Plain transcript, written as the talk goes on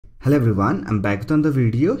Hello everyone, I'm back with another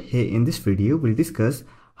video. Here in this video, we'll discuss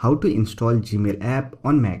how to install Gmail app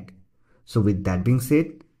on Mac. So with that being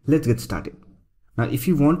said, let's get started. Now if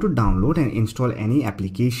you want to download and install any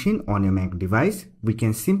application on your Mac device, we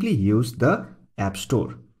can simply use the App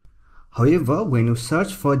Store. However, when you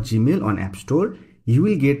search for Gmail on App Store, you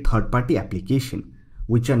will get third-party applications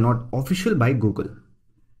which are not official by Google.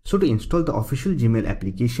 So to install the official Gmail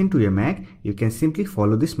application to your Mac, you can simply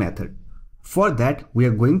follow this method. For that, we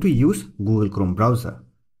are going to use Google Chrome browser.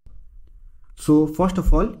 So first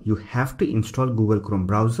of all, you have to install Google Chrome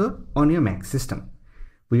browser on your Mac system.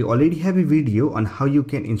 We already have a video on how you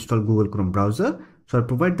can install Google Chrome browser. So I'll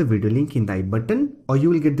provide the video link in the I button, or you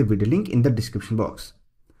will get the video link in the description box.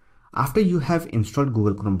 After you have installed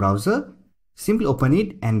Google Chrome browser, simply open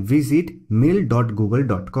it and visit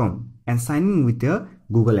mail.google.com and sign in with your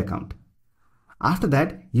Google account. After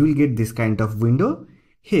that, you will get this kind of window.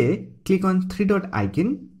 Here, click on three-dot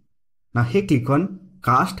icon. Now here click on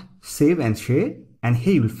Cast, Save and Share, and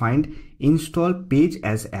here you will find Install Page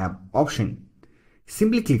as App option.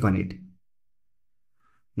 Simply click on it.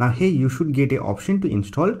 Now here you should get an option to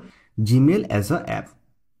install Gmail as an app.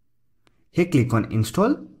 Here click on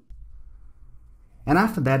Install, and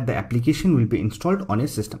after that the application will be installed on your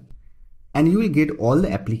system. And you will get all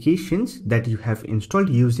the applications that you have installed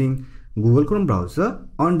using Google Chrome browser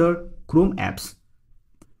under Chrome apps.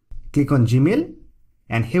 Click on Gmail,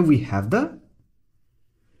 and here we have the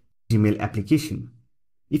Gmail application.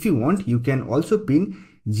 If you want, you can also pin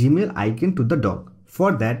Gmail icon to the dock.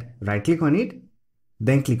 For that, right click on it,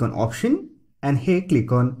 then click on Option, and here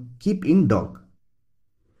click on Keep in Dock.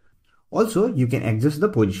 Also, you can adjust the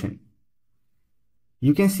position.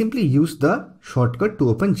 You can simply use the shortcut to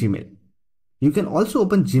open Gmail. You can also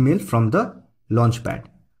open Gmail from the Launchpad.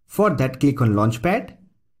 For that, click on Launchpad.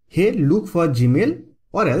 Here, look for Gmail,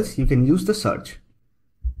 or else you can use the search.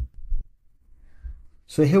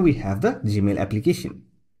 So here we have the Gmail application.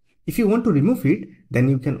 If you want to remove it, then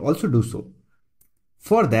you can also do so.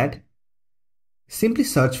 For that, simply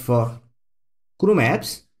search for Chrome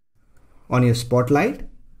apps on your Spotlight.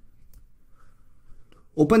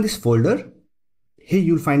 Open this folder. Here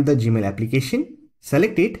you'll find the Gmail application.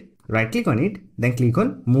 Select it, right click on it, then click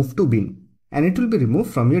on Move to Bin, and it will be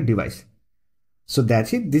removed from your device. So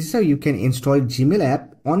that's it. This is how you can install Gmail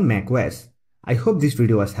app on macOS. I hope this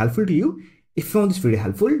video was helpful to you. If you found this video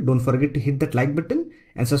helpful, don't forget to hit that like button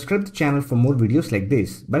and subscribe to the channel for more videos like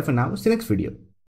this. Bye for now. See you next video.